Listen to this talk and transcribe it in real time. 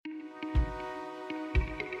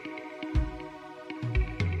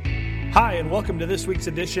Hi, and welcome to this week's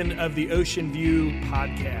edition of the Ocean View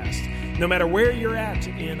Podcast. No matter where you're at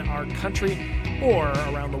in our country or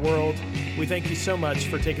around the world, we thank you so much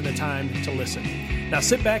for taking the time to listen. Now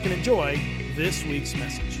sit back and enjoy this week's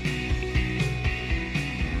message.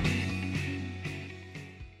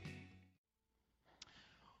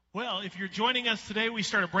 Well, if you're joining us today, we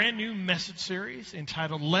start a brand new message series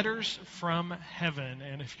entitled Letters from Heaven.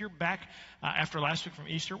 And if you're back after last week from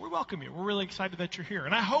Easter, we welcome you. We're really excited that you're here.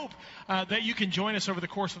 And I hope that you can join us over the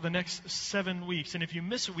course of the next 7 weeks. And if you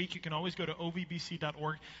miss a week, you can always go to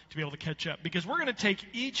ovbc.org to be able to catch up. Because we're going to take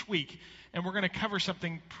each week and we're going to cover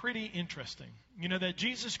something pretty interesting. You know that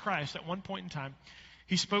Jesus Christ, at one point in time,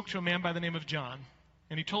 he spoke to a man by the name of John.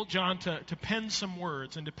 And he told John to pen some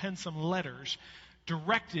words and to pen some letters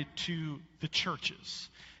directed to the churches.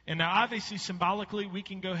 And now obviously symbolically we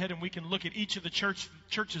can go ahead and we can look at each of the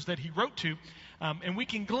churches that he wrote to, and we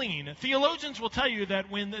can glean. Theologians will tell you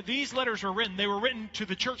that when these letters were written, they were written to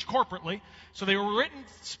the church corporately. So they were written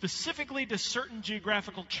specifically to certain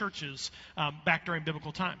geographical churches back during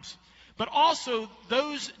biblical times. But also,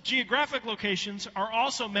 those geographic locations are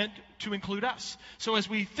also meant to include us. So as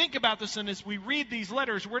we think about this and as we read these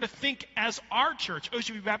letters, we're to think as our church,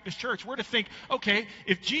 Ocean View Baptist Church, we're to think, okay,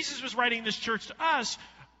 if Jesus was writing this church to us,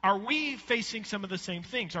 are we facing some of the same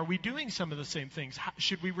things? Are we doing some of the same things?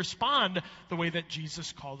 Should we respond the way that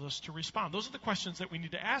Jesus called us to respond? Those are the questions that we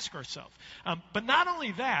need to ask ourselves. But not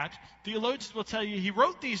only that, theologians will tell you he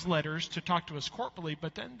wrote these letters to talk to us corporately,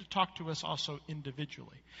 but then to talk to us also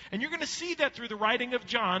individually. And you're going to see that through the writing of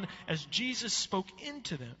John as Jesus spoke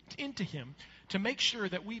into him to make sure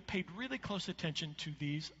that we paid really close attention to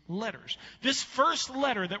these letters. This first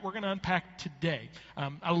letter that we're going to unpack today,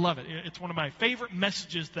 I love it. It's one of my favorite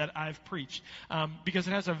messages that I've preached because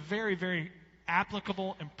it has a very, very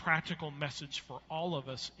applicable and practical message for all of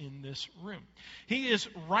us in this room. He is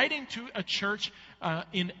writing to a church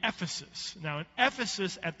in Ephesus. Now,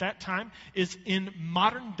 Ephesus at that time is in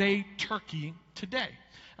modern-day Turkey today.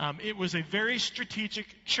 It was a very strategic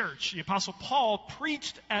church. The Apostle Paul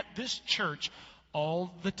preached at this church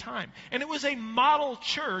all the time. And it was a model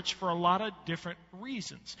church for a lot of different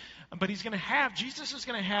reasons. But Jesus is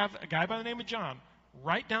going to have a guy by the name of John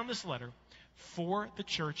write down this letter for the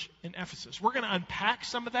church in Ephesus. We're going to unpack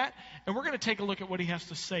some of that, and we're going to take a look at what he has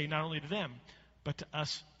to say, not only to them, but to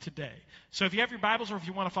us today. So if you have your Bibles or if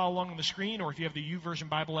you want to follow along on the screen or if you have the YouVersion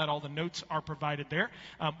Bible app, all the notes are provided there.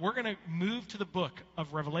 We're going to move to the book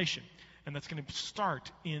of Revelation, and that's going to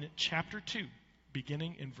start in chapter 2,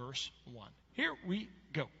 beginning in verse 1. Here we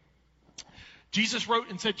go. Jesus wrote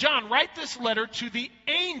and said, John, write this letter to the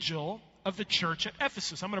angel of the church at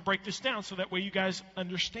Ephesus. I'm going to break this down so that way you guys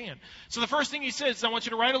understand. So the first thing he says is I want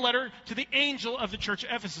you to write a letter to the angel of the church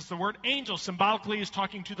at Ephesus. The word angel symbolically is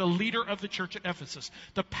talking to the leader of the church at Ephesus,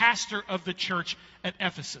 the pastor of the church at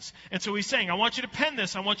Ephesus. And so he's saying, I want you to pen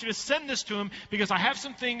this. I want you to send this to him because I have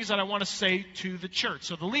some things that I want to say to the church.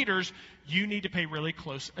 So the leaders, you need to pay really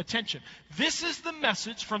close attention. This is the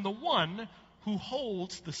message from the one who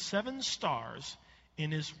holds the 7 stars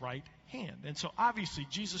in his right hand. And so obviously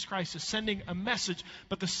Jesus Christ is sending a message,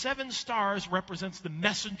 but the 7 stars represents the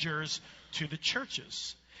messengers to the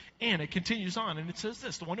churches. And it continues on, and it says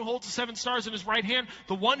this, the one who holds the 7 stars in his right hand,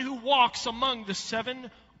 the one who walks among the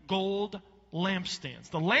 7 gold lampstands.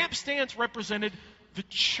 The lampstands represented the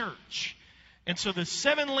church. And so the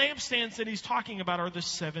 7 lampstands that he's talking about are the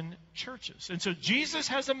 7 churches. And so Jesus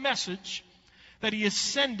has a message that he is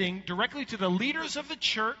sending directly to the leaders of the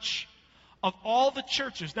church of all the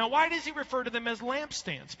churches. Now, why does he refer to them as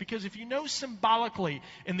lampstands? Because if you know symbolically,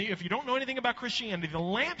 if you don't know anything about Christianity, the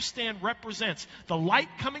lampstand represents, the light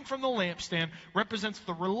coming from the lampstand represents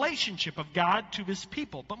the relationship of God to his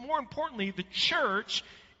people. But more importantly, the church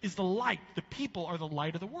is the light. The people are the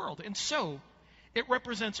light of the world. And so, it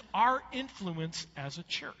represents our influence as a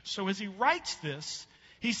church. So as he writes this,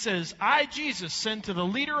 he says, I, Jesus, send to the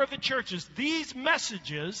leader of the churches these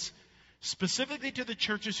messages specifically to the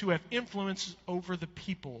churches who have influence over the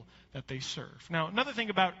people that they serve. Now, another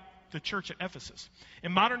thing about the church at Ephesus.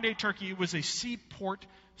 In modern-day Turkey, it was a seaport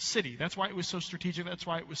city. That's why it was so strategic. That's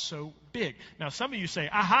why it was so big. Now, some of you say,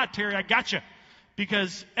 aha, Terry, I gotcha.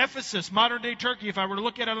 Because Ephesus, modern-day Turkey, if I were to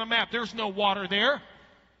look at it on a map, there's no water there.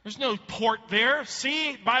 There's no port there.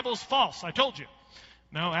 See, Bible's false. I told you.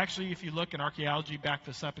 No, actually, if you look in archaeology, back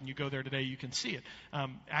this up, and you go there today, you can see it.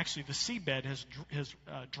 Actually, the seabed has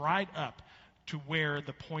dried up to where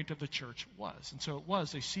the point of the church was. And so it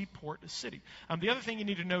was a seaport city. The other thing you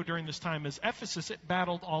need to know during this time is Ephesus, it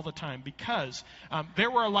battled all the time because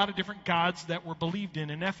there were a lot of different gods that were believed in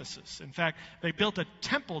Ephesus. In fact, they built a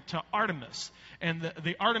temple to Artemis. And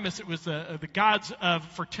the Artemis, it was the gods of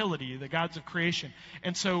fertility, the gods of creation.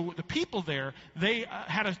 And so the people there, they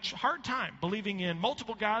had a hard time believing in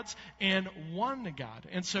multiple gods and one God.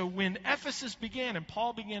 And so when Ephesus began and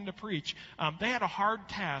Paul began to preach, they had a hard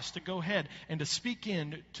task to go ahead and to speak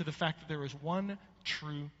in to the fact that there is one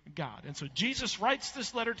true God. And so Jesus writes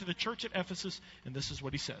this letter to the church at Ephesus, and this is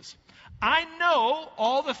what he says. I know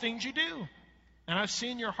all the things you do, and I've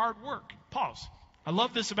seen your hard work. Pause. I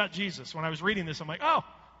love this about Jesus. When I was reading this, I'm like, oh,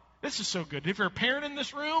 this is so good. If you're a parent in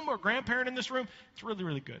this room or grandparent in this room, it's really,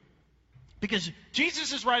 really good. Because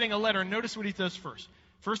Jesus is writing a letter, and notice what he does first.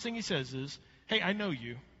 First thing he says is, hey, I know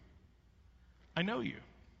you. I know you.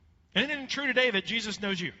 And isn't it true today that Jesus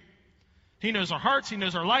knows you? He knows our hearts, he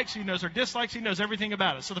knows our likes, he knows our dislikes, he knows everything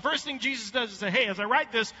about us. So the first thing Jesus does is say, hey, as I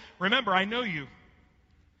write this, remember, I know you.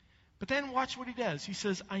 But then watch what he does. He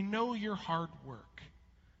says, I know your hard work.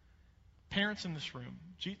 Parents in this room,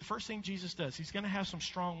 the first thing Jesus does, he's going to have some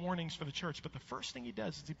strong warnings for the church, but the first thing he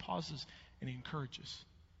does is he pauses and he encourages.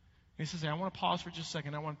 And he says, hey, I want to pause for just a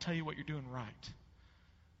second. I want to tell you what you're doing right.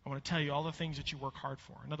 I want to tell you all the things that you work hard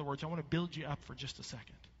for. In other words, I want to build you up for just a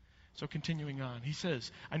second. So continuing on, he says,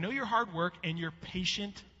 I know your hard work and your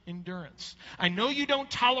patient endurance. I know you don't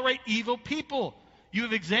tolerate evil people. You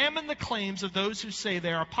have examined the claims of those who say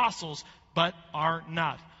they are apostles, but are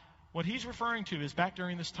not. What he's referring to is back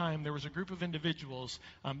during this time, there was a group of individuals.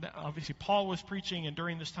 Obviously, Paul was preaching, and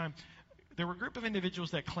during this time, there were a group of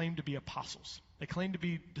individuals that claimed to be apostles. They claimed to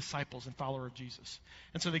be disciples and followers of Jesus.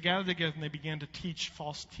 And so they gathered together and they began to teach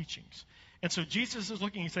false teachings. And so Jesus is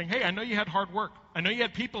looking and saying, hey, I know you had hard work. I know you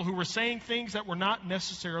had people who were saying things that were not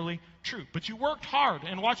necessarily true. But you worked hard,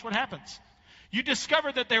 and watch what happens. You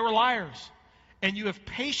discovered that they were liars, and you have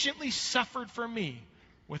patiently suffered for me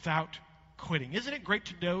without quitting. Isn't it great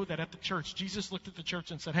to know that at the church, Jesus looked at the church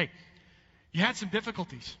and said, hey, you had some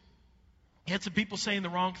difficulties. You had some people saying the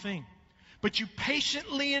wrong thing. But you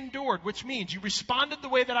patiently endured, which means you responded the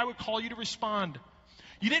way that I would call you to respond.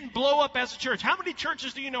 You didn't blow up as a church. How many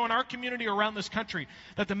churches do you know in our community or around this country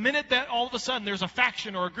that the minute that all of a sudden there's a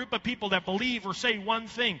faction or a group of people that believe or say one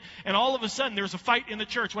thing, and all of a sudden there's a fight in the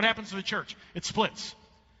church, what happens to the church? It splits.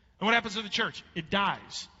 And what happens to the church? It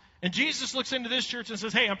dies. And Jesus looks into this church and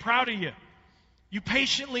says, hey, I'm proud of you. You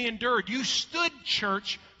patiently endured. You stood,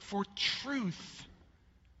 church, for truth.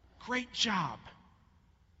 Great job.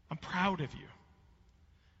 I'm proud of you.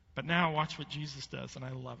 But now watch what Jesus does, and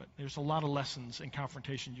I love it. There's a lot of lessons in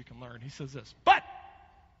confrontation you can learn. He says this, but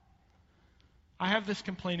I have this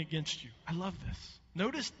complaint against you. I love this.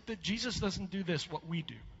 Notice that Jesus doesn't do this, what we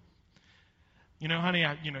do. You know, honey,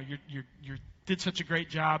 you did such a great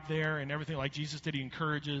job there and everything like Jesus did. He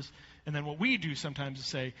encourages. And then what we do sometimes is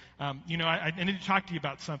say, I need to talk to you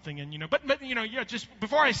about something. And, just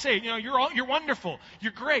before I say it, you're wonderful.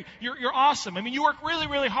 You're great. You're awesome. I mean, you work really,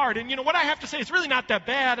 really hard. And, what I have to say, it's really not that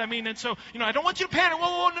bad. I mean, and so, I don't want you to panic.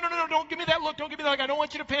 Whoa, no, don't give me that look. Don't give me that look. I don't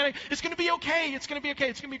want you to panic. It's going to be okay. It's going to be okay.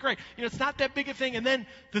 It's going to be great. It's not that big a thing. And then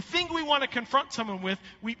the thing we want to confront someone with,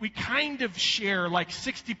 we kind of share like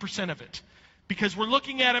 60% of it. Because we're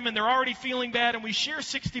looking at them and they're already feeling bad, and we share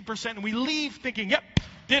 60% and we leave thinking, yep,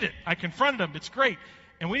 did it. I confronted them. It's great.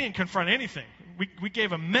 And we didn't confront anything. We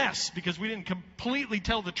gave a mess because we didn't completely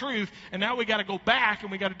tell the truth, and now we got to go back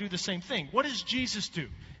and we got to do the same thing. What does Jesus do?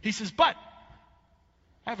 He says, but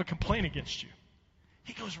I have a complaint against you.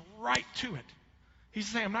 He goes right to it. He's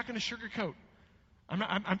saying, I'm not going to sugarcoat.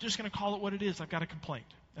 I'm just going to call it what it is. I've got a complaint,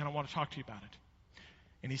 and I want to talk to you about it.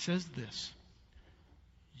 And he says this.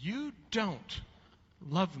 You don't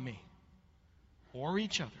love me or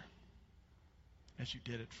each other as you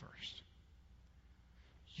did at first.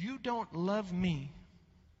 You don't love me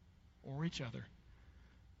or each other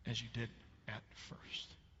as you did at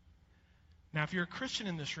first. Now, if you're a Christian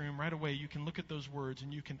in this room, right away you can look at those words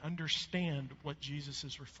and you can understand what Jesus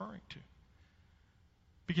is referring to.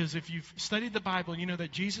 Because if you've studied the Bible, you know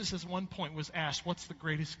that Jesus at one point was asked, what's the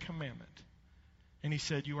greatest commandment? And he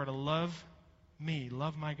said, you are to love me,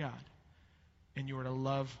 love my God, and you are to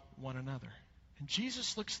love one another. And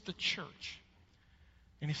Jesus looks at the church,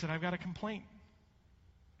 and he said, I've got a complaint.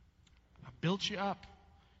 I've built you up.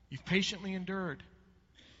 You've patiently endured.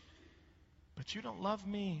 But you don't love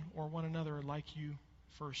me or one another like you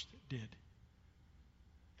first did.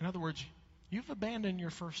 In other words, you've abandoned your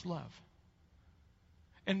first love.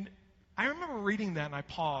 And I remember reading that, and I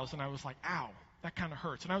paused, and I was like, ow, that kind of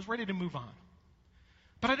hurts. And I was ready to move on.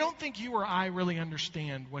 But I don't think you or I really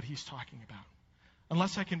understand what he's talking about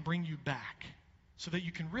unless I can bring you back so that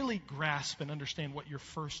you can really grasp and understand what your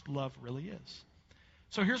first love really is.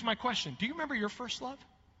 So here's my question. Do you remember your first love?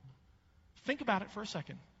 Think about it for a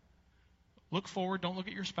second. Look forward. Don't look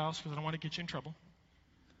at your spouse because I don't want to get you in trouble.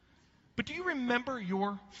 But do you remember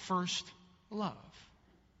your first love?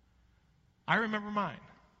 I remember mine.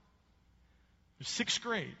 It was 6th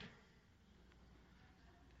grade.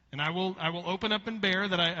 And I will open up and bear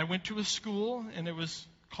that I went to a school, and it was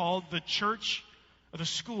called the Church of the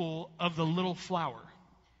School of the Little Flower.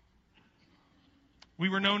 We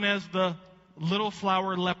were known as the Little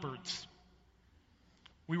Flower Leopards.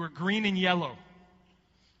 We were green and yellow.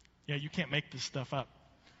 Yeah, you can't make this stuff up.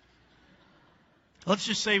 Let's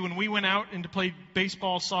just say when we went out and to play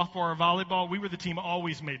baseball, softball, or volleyball, we were the team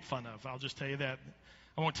always made fun of. I'll just tell you that.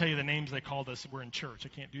 I won't tell you the names they called us. We're in church. I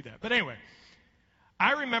can't do that. But anyway,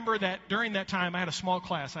 I remember that during that time, I had a small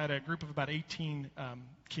class. I had a group of about 18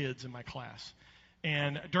 kids in my class.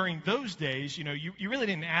 And during those days, you really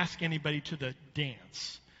didn't ask anybody to the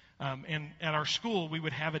dance. And at our school, we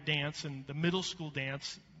would have a dance, and the middle school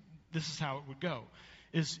dance, this is how it would go,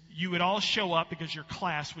 is you would all show up because your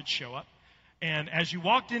class would show up. And as you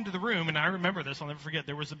walked into the room, and I remember this, I'll never forget,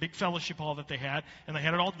 there was a big fellowship hall that they had, and they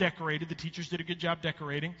had it all decorated. The teachers did a good job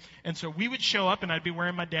decorating. And so we would show up, and I'd be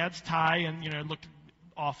wearing my dad's tie, and, it looked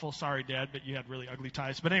awful. Sorry, Dad, but you had really ugly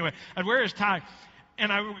ties. But anyway, I'd wear his tie,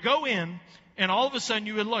 and I would go in, and all of a sudden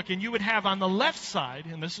you would look, and you would have on the left side,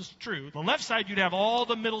 and this is true, the left side you'd have all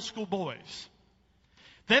the middle school boys.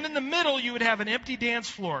 Then in the middle you would have an empty dance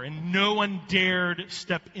floor, and no one dared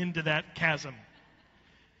step into that chasm.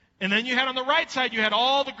 And then you had on the right side, you had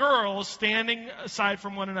all the girls standing aside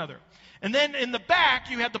from one another. And then in the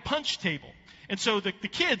back, you had the punch table. And so the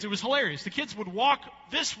kids, it was hilarious. The kids would walk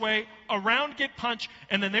this way, around, get punched,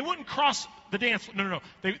 and then they wouldn't cross the dance floor. No.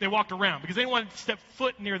 They walked around because they didn't want to step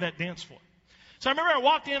foot near that dance floor. So I remember I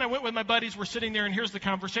walked in, I went with my buddies, we're sitting there, and here's the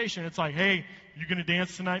conversation. It's like, hey, you going to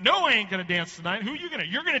dance tonight? No, I ain't going to dance tonight. Who are you going to?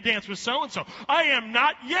 You're going to dance with so-and-so. I am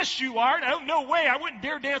not. Yes, you are. No way. I wouldn't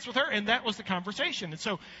dare dance with her. And that was the conversation. And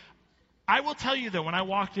so I will tell you, though, when I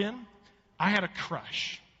walked in, I had a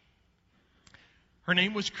crush. Her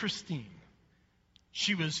name was Christine.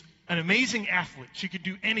 She was an amazing athlete. She could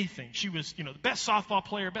do anything. She was, the best softball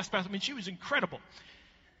player, best basketball. She was incredible.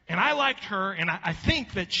 And I liked her, and I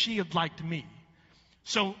think that she had liked me.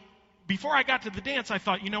 So before I got to the dance, I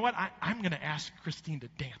thought, you know what? I'm going to ask Christine to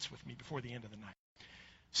dance with me before the end of the night.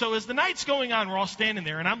 So as the night's going on, we're all standing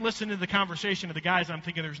there, and I'm listening to the conversation of the guys, and I'm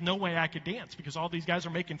thinking there's no way I could dance because all these guys are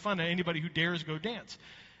making fun of anybody who dares go dance.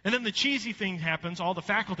 And then the cheesy thing happens. All the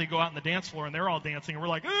faculty go out on the dance floor, and they're all dancing, and we're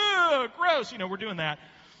like, ugh, gross. We're doing that.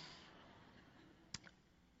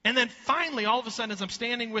 And then finally, all of a sudden, as I'm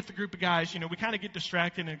standing with the group of guys, we kind of get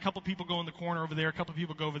distracted, and a couple people go in the corner over there, a couple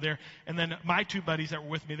people go over there, and then my two buddies that were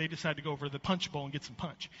with me, they decide to go over to the punch bowl and get some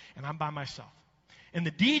punch. And I'm by myself. And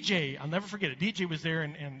the DJ, I'll never forget it, DJ was there,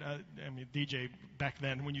 and DJ back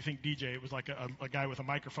then, when you think DJ, it was like a guy with a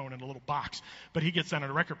microphone and a little box. But he gets on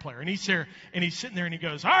a record player, and he's there, and he's sitting there, and he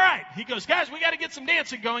goes, all right. He goes, guys, we got to get some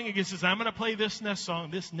dancing going. He says, I'm going to play this next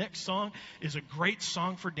song. This next song is a great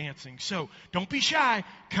song for dancing. So don't be shy.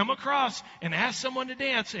 Come across and ask someone to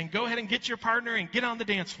dance, and go ahead and get your partner and get on the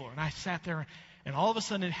dance floor. And I sat there, and all of a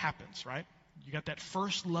sudden it happens, right? You got that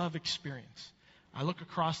first love experience. I look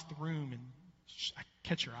across the room, and I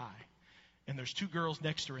catch her eye. And there's two girls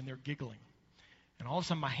next to her, and they're giggling. And all of a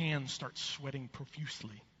sudden, my hands start sweating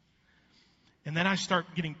profusely. And then I start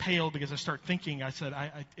getting pale because I start thinking, I said,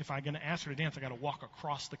 if I'm going to ask her to dance, I got to walk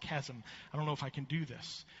across the chasm. I don't know if I can do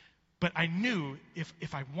this. But I knew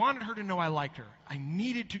if I wanted her to know I liked her, I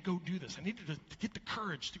needed to go do this. I needed to get the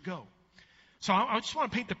courage to go. So I just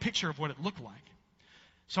want to paint the picture of what it looked like.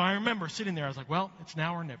 So I remember sitting there, I was like, well, it's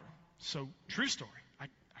now or never. So true story. I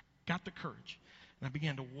got the courage. And I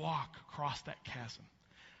began to walk across that chasm.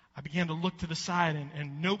 I began to look to the side,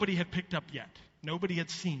 and nobody had picked up yet. Nobody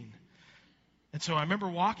had seen. And so I remember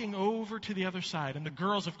walking over to the other side, and the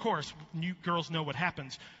girls, of course, you girls know what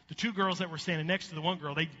happens. The two girls that were standing next to the one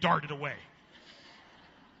girl, they darted away.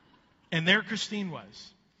 And there Christine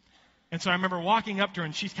was. And so I remember walking up to her,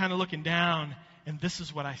 and she's kind of looking down, and this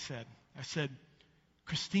is what I said. I said,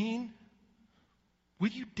 Christine, will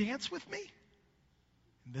you dance with me?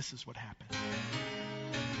 And this is what happened.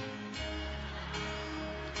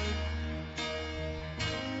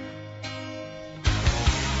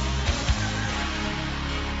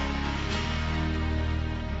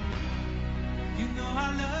 You know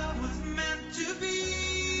our love was meant to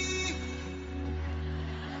be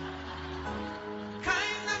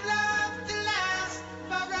kind of love to last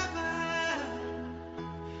forever.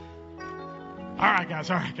 All right, guys.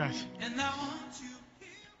 And I want you here.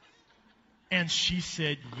 And she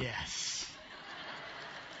said yes.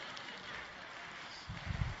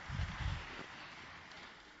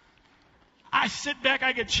 I sit back,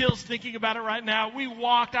 I get chills thinking about it right now. We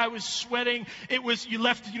walked, I was sweating. You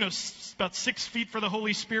left, about 6 feet for the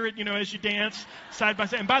Holy Spirit, as you dance side by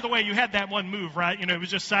side. And by the way, you had that one move, right? It was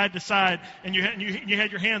just side to side, and you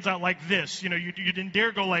had your hands out like this. You didn't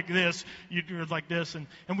dare go like this. You were like this, and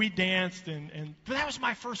we danced, but that was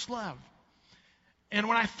my first love. And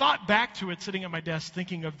when I thought back to it, sitting at my desk,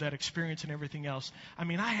 thinking of that experience and everything else, I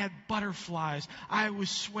had butterflies. I was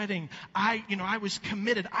sweating. I was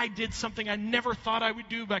committed. I did something I never thought I would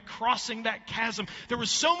do by crossing that chasm. There were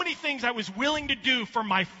so many things I was willing to do for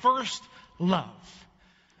my first love.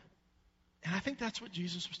 And I think that's what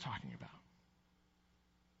Jesus was talking about.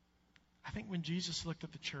 I think when Jesus looked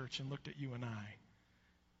at the church and looked at you and I,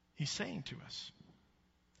 he's saying to us,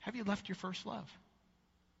 have you left your first love?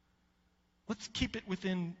 Let's keep it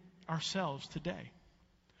within ourselves today.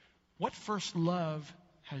 What first love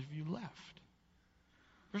have you left?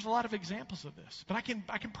 There's a lot of examples of this, but I can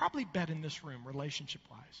probably bet in this room,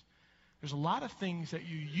 relationship-wise, there's a lot of things that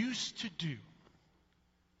you used to do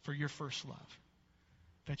for your first love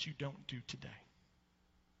that you don't do today.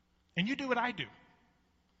 And you do what I do.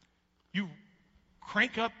 You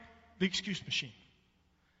crank up the excuse machine.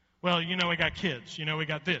 Well, we got kids. We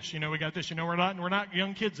got this. We got this. We're not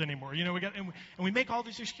young kids anymore. And we make all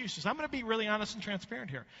these excuses. I'm going to be really honest and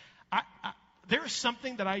transparent here. There is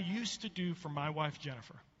something that I used to do for my wife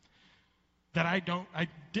Jennifer that I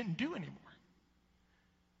didn't do anymore.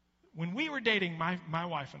 When we were dating, my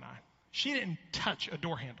wife and I, she didn't touch a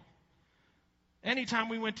door handle. Anytime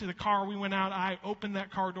we went to the car, we went out, I opened that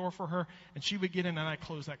car door for her, and she would get in and I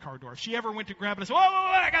closed that car door. If she ever went to grab it, I said, whoa,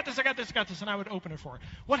 I got this, and I would open it for her.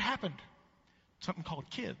 What happened? Something called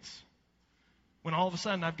kids. When all of a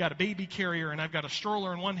sudden I've got a baby carrier and I've got a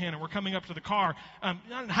stroller in one hand and we're coming up to the car,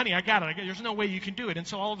 honey, I got it. There's no way you can do it. And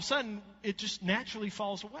so all of a sudden, it just naturally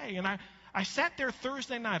falls away. And I sat there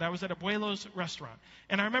Thursday night. I was at Abuelo's restaurant.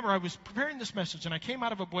 And I remember I was preparing this message, and I came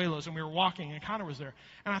out of Abuelo's, and we were walking, and Connor was there.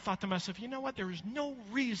 And I thought to myself, you know what? There is no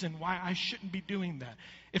reason why I shouldn't be doing that.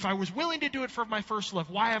 If I was willing to do it for my first love,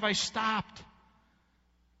 why have I stopped?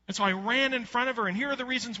 And so I ran in front of her, and here are the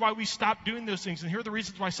reasons why we stopped doing those things. And here are the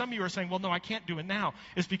reasons why some of you are saying, well, no, I can't do it now.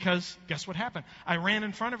 It's because, guess what happened? I ran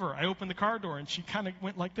in front of her. I opened the car door, and she kind of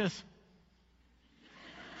went like this.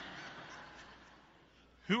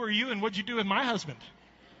 Who are you and what'd you do with my husband?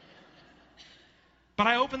 But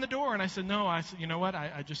I opened the door and I said, no, you know what?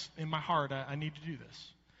 I just, in my heart, I need to do this.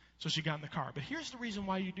 So she got in the car. But here's the reason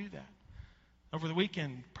why you do that. Over the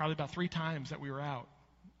weekend, probably about 3 times that we were out,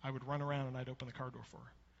 I would run around and I'd open the car door for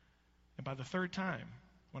her. And by the 3rd time,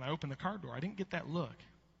 when I opened the car door, I didn't get that look.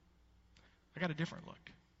 I got a different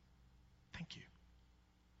look. Thank you.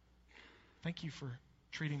 Thank you for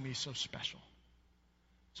treating me so special.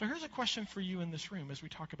 So here's a question for you in this room as we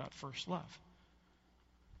talk about first love.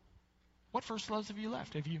 What first loves have you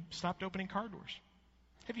left? Have you stopped opening car doors?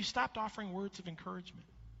 Have you stopped offering words of encouragement?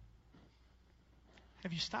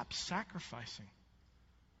 Have you stopped sacrificing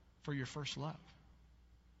for your first love?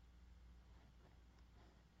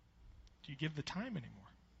 Do you give the time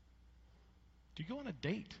anymore? Do you go on a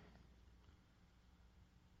date?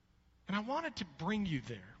 And I wanted to bring you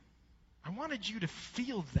there. I wanted you to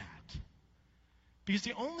feel that. Because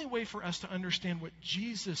the only way for us to understand what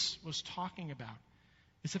Jesus was talking about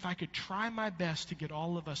is if I could try my best to get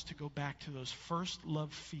all of us to go back to those first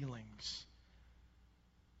love feelings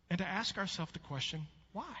and to ask ourselves the question,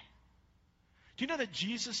 why? Do you know that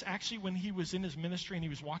Jesus actually, when he was in his ministry and he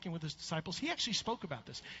was walking with his disciples, he actually spoke about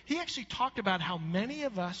this. He actually talked about how many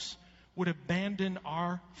of us would abandon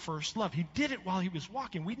our first love. He did it while he was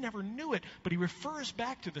walking. We never knew it, but he refers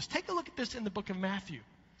back to this. Take a look at this in the book of Matthew.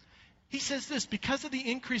 He says this, because of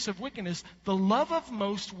the increase of wickedness, the love of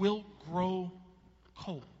most will grow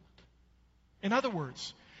cold. In other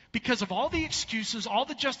words, because of all the excuses, all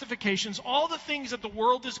the justifications, all the things that the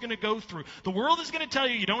world is going to go through. The world is going to tell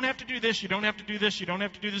you, you don't have to do this, you don't have to do this, you don't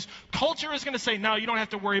have to do this. Culture is going to say, no, you don't have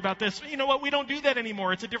to worry about this. You know what? We don't do that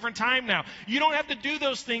anymore. It's a different time now. You don't have to do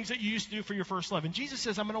those things that you used to do for your first love. And Jesus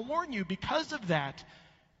says, I'm going to warn you, because of that,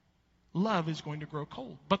 love is going to grow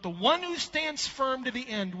cold. But the one who stands firm to the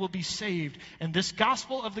end will be saved. And this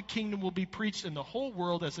gospel of the kingdom will be preached in the whole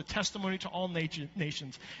world as a testimony to all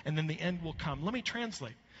nations. And then the end will come. Let me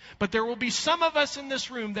translate. But there will be some of us in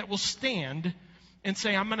this room that will stand and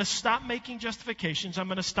say, I'm going to stop making justifications. I'm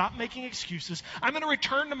going to stop making excuses. I'm going to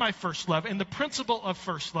return to my first love and the principle of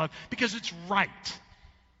first love because it's right.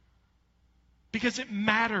 Because it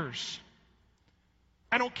matters.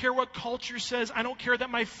 I don't care what culture says. I don't care that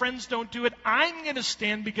my friends don't do it. I'm going to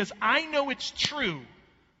stand because I know it's true.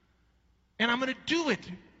 And I'm going to do it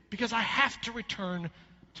because I have to return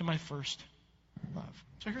to my first love.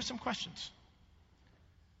 So here's some questions.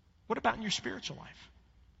 What about in your spiritual life?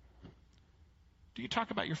 Do you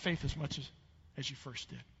talk about your faith as much as you first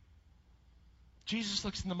did? Jesus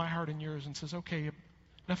looks into my heart and yours and says, okay,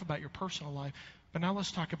 enough about your personal life, but now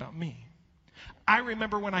let's talk about me. I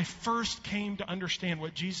remember when I first came to understand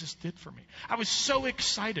what Jesus did for me. I was so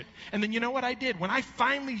excited. And then you know what I did? When I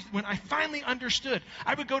finally understood,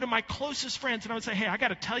 I would go to my closest friends and I would say, hey, I got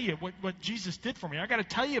to tell you what Jesus did for me. I got to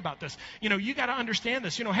tell you about this. You got to understand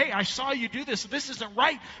this. Hey, I saw you do this. This isn't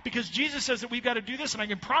right because Jesus says that we've got to do this, and I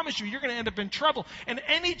can promise you, you're going to end up in trouble. And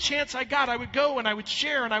any chance I got, I would go and I would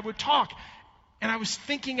share and I would talk. And I was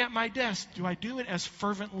thinking at my desk, do I do it as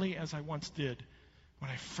fervently as I once did when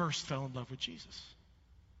I first fell in love with Jesus?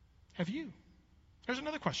 Have you? There's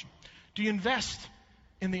another question. Do you invest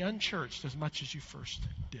in the unchurched as much as you first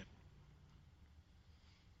did?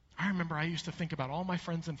 I remember I used to think about all my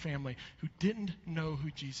friends and family who didn't know who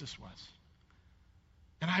Jesus was.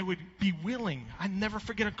 And I would be willing. I never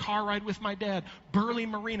forget a car ride with my dad, burly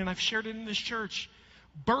Marine, and I've shared it in this church.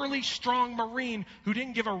 Burly, strong Marine who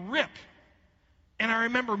didn't give a rip. And I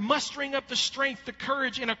remember mustering up the strength, the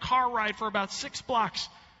courage in a car ride for about 6 blocks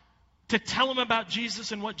to tell him about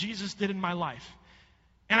Jesus and what Jesus did in my life.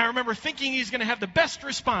 And I remember thinking he's going to have the best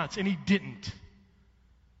response, and he didn't.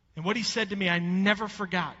 And what he said to me, I never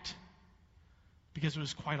forgot because it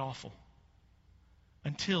was quite awful.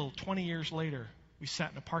 Until 20 years later, we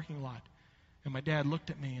sat in a parking lot, and my dad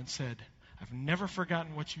looked at me and said, I've never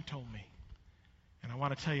forgotten what you told me. And I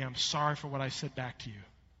want to tell you, I'm sorry for what I said back to you.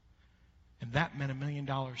 And that meant $1 million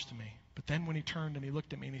to me. But then when he turned and he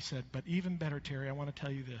looked at me and he said, but even better, Terry, I want to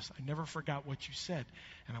tell you this. I never forgot what you said.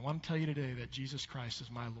 And I want to tell you today that Jesus Christ is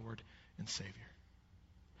my Lord and Savior.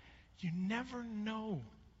 You never know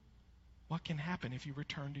what can happen if you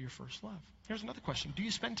return to your first love. Here's another question. Do you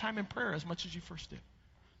spend time in prayer as much as you first did?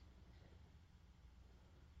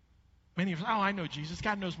 Many of us, I know Jesus.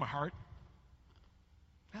 God knows my heart.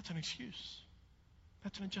 That's an excuse.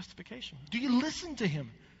 That's an justification. Do you listen to him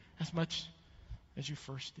as much as you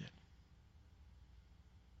first did?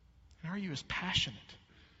 And are you as passionate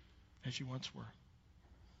as you once were?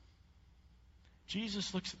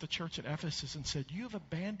 Jesus looks at the church at Ephesus and said, you have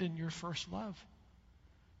abandoned your first love.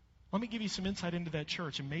 Let me give you some insight into that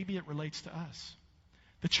church, and maybe it relates to us.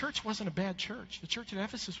 The church wasn't a bad church. The church at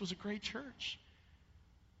Ephesus was a great church.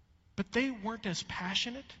 But they weren't as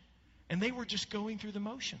passionate, and they were just going through the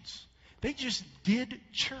motions. They just did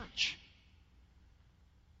church.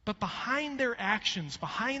 But behind their actions,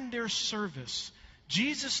 behind their service,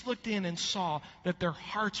 Jesus looked in and saw that their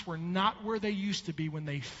hearts were not where they used to be when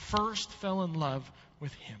they first fell in love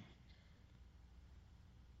with him.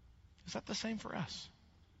 Is that the same for us?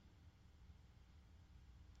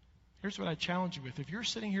 Here's what I challenge you with. If you're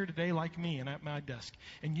sitting here today like me and at my desk,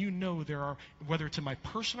 and you know there are, whether it's in my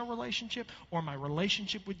personal relationship or my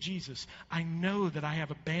relationship with Jesus, I know that I have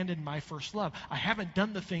abandoned my first love. I haven't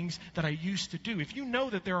done the things that I used to do. If you know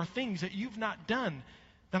that there are things that you've not done,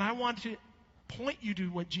 then I want to point you to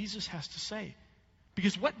what Jesus has to say.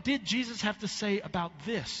 Because what did Jesus have to say about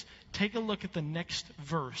this? Take a look at the next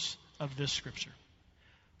verse of this scripture.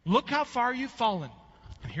 Look how far you've fallen.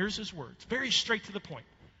 And here's his words, very straight to the point.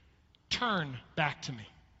 Turn back to me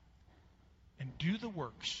and do the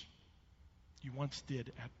works you once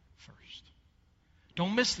did at first.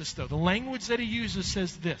 Don't miss this, though. The language that he uses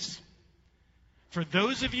says this. For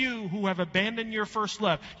those of you who have abandoned your first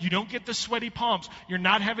love, you don't get the sweaty palms. You're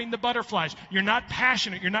not having the butterflies. You're not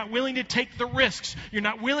passionate. You're not willing to take the risks. You're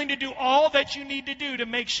not willing to do all that you need to do to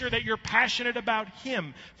make sure that you're passionate about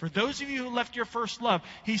him. For those of you who left your first love,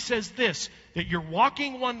 he says this, that you're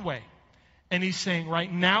walking one way. And he's saying,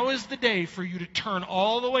 right now is the day for you to turn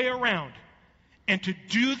all the way around and to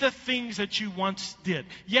do the things that you once did.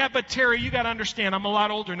 Yeah, but Terry, you got to understand, I'm a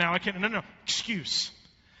lot older now. I can't. No. Excuse.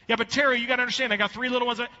 Yeah, but Terry, you got to understand, I got 3 little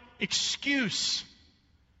ones. Excuse.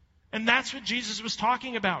 And that's what Jesus was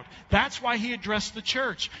talking about. That's why he addressed the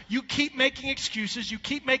church. You keep making excuses. You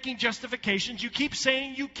keep making justifications. You keep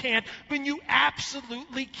saying you can't, but you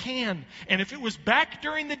absolutely can. And if it was back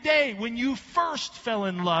during the day when you first fell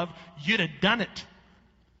in love, you'd have done it.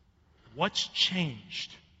 What's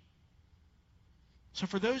changed? So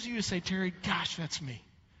for those of you who say, Terry, gosh, that's me.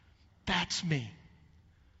 That's me.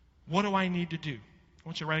 What do I need to do? I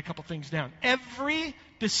want you to write a couple things down. Every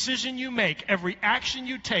decision you make, every action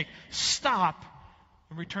you take, stop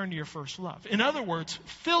and return to your first love. In other words,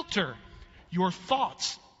 filter your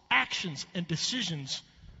thoughts, actions, and decisions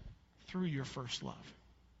through your first love.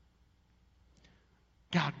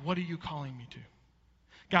 God, what are you calling me to?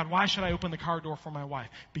 God, why should I open the car door for my wife?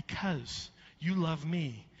 Because you love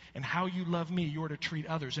me. And how you love me, you are to treat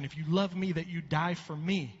others. And if you love me that you die for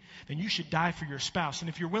me, then you should die for your spouse. And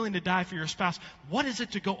if you're willing to die for your spouse, what is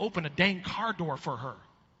it to go open a dang car door for her?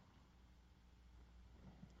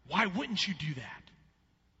 Why wouldn't you do that?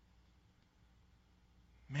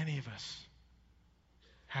 Many of us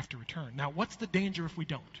have to return. Now, what's the danger if we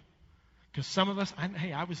don't? Because some of us,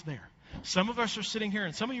 I was there. Some of us are sitting here,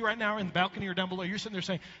 and some of you right now are in the balcony or down below. You're sitting there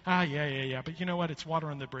saying, yeah. But you know what? It's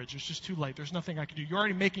water on the bridge. It's just too late. There's nothing I can do. You're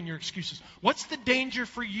already making your excuses. What's the danger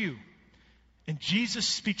for you? And Jesus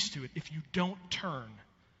speaks to it. If you don't turn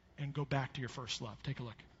and go back to your first love. Take a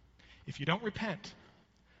look. If you don't repent,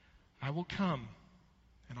 I will come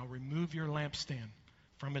and I'll remove your lampstand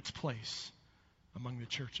from its place among the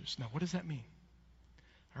churches. Now, what does that mean?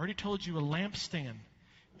 I already told you a lampstand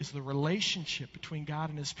is the relationship between God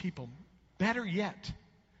and His people. Better yet,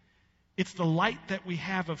 it's the light that we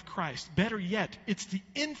have of Christ. Better yet, it's the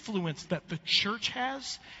influence that the church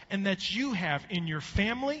has and that you have in your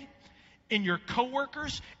family, in your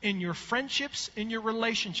coworkers, in your friendships, in your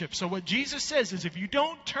relationships. So what Jesus says is if you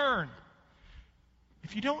don't turn,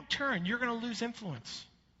 you're going to lose influence.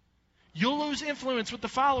 You'll lose influence with the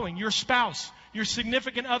following: your spouse, your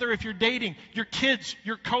significant other if you're dating, your kids,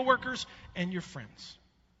 your coworkers, and your friends.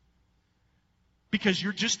 Because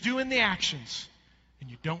you're just doing the actions and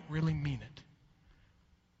you don't really mean it.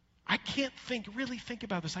 I can't really think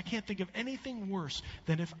about this. I can't think of anything worse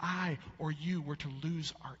than if I or you were to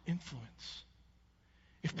lose our influence.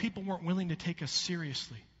 If people weren't willing to take us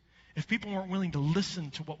seriously. If people weren't willing to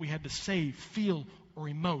listen to what we had to say, feel, or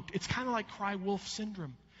emote. It's kind of like cry wolf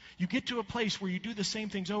syndrome. You get to a place where you do the same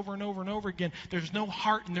things over and over and over again. There's no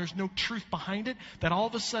heart and there's no truth behind it. That all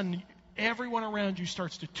of a sudden, everyone around you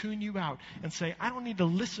starts to tune you out and say, I don't need to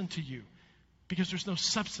listen to you because there's no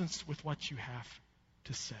substance with what you have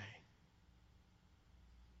to say.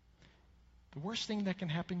 The worst thing that can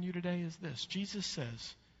happen to you today is this. Jesus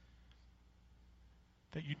says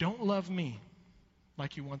that you don't love me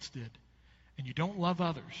like you once did, and you don't love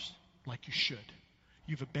others like you should.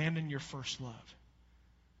 You've abandoned your first love.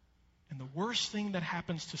 And the worst thing that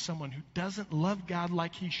happens to someone who doesn't love God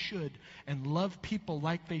like he should and love people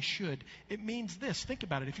like they should, it means this. Think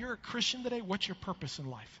about it. If you're a Christian today, what's your purpose in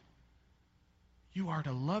life? You are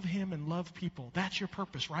to love Him and love people. That's your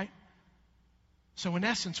purpose, right? So in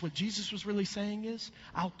essence, what Jesus was really saying is,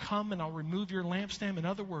 I'll come and I'll remove your lampstand. In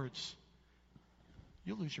other words,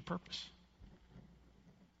 you'll lose your purpose.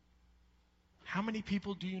 How many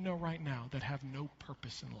people do you know right now that have no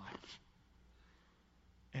purpose in life?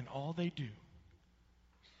 And all they do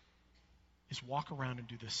is walk around and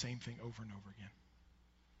do the same thing over and over again.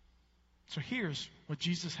 So here's what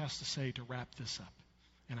Jesus has to say to wrap this up.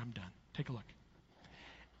 And I'm done. Take a look.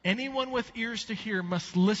 Anyone with ears to hear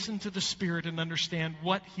must listen to the Spirit and understand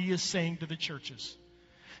what He is saying to the churches.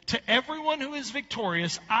 To everyone who is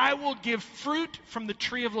victorious, I will give fruit from the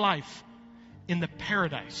tree of life in the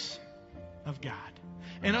paradise of God.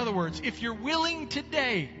 In other words, if you're willing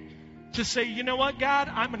today to say, you know what, God,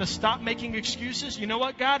 I'm going to stop making excuses. You know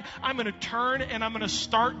what, God, I'm going to turn and I'm going to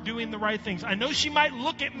start doing the right things. I know she might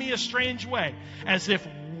look at me a strange way, as if,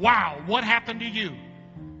 wow, what happened to you?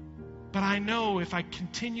 But I know if I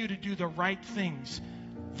continue to do the right things,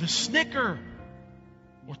 the snicker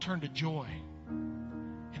will turn to joy.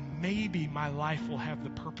 And maybe my life will have the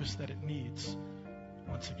purpose that it needs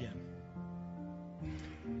once again.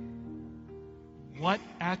 What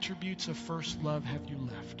attributes of first love have you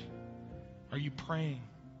left? Are you praying?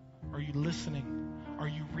 Are you listening? Are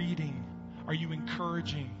you reading? Are you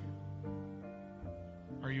encouraging?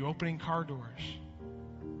 Are you opening car doors?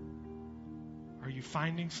 Are you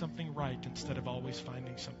finding something right instead of always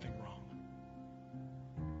finding something wrong?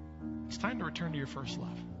 It's time to return to your first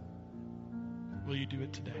love. Will you do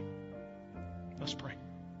it today? Let's pray.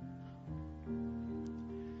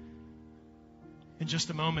 In just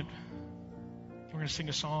a moment, we're going to sing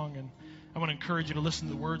a song, and I want to encourage you to listen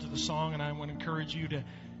to the words of the song, and I want to encourage you to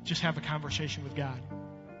just have a conversation with God.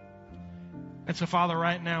 And so, Father,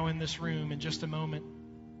 right now in this room, in just a moment,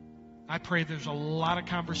 I pray there's a lot of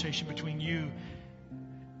conversation between you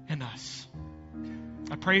and us.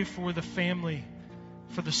 I pray for the family,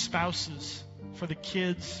 for the spouses, for the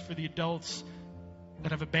kids, for the adults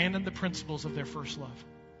that have abandoned the principles of their first love.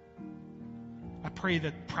 I pray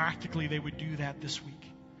that practically they would do that this week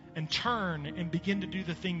and turn and begin to do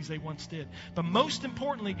the things they once did. But most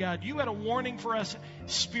importantly, God, you had a warning for us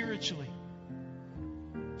spiritually.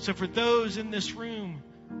 So for those in this room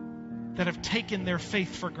that have taken their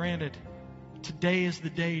faith for granted, today is the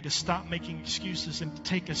day to stop making excuses and to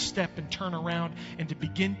take a step and turn around and to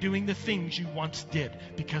begin doing the things you once did,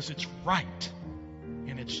 because it's right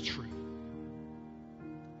and it's true.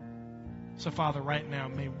 So, Father, right now,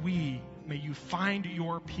 may you find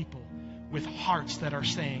your people with hearts that are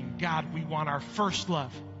saying, God, we want our first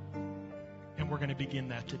love. And we're going to begin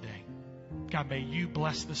that today. God, may you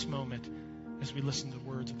bless this moment as we listen to the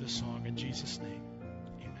words of this song. In Jesus' name,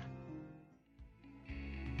 amen.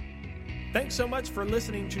 Thanks so much for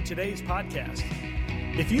listening to today's podcast.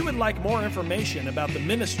 If you would like more information about the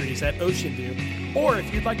ministries at Ocean View, or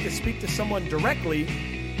if you'd like to speak to someone directly,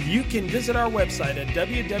 you can visit our website at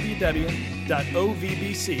www.ovbc.org.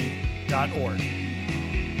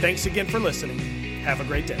 Thanks again for listening. Have a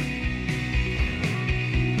great day.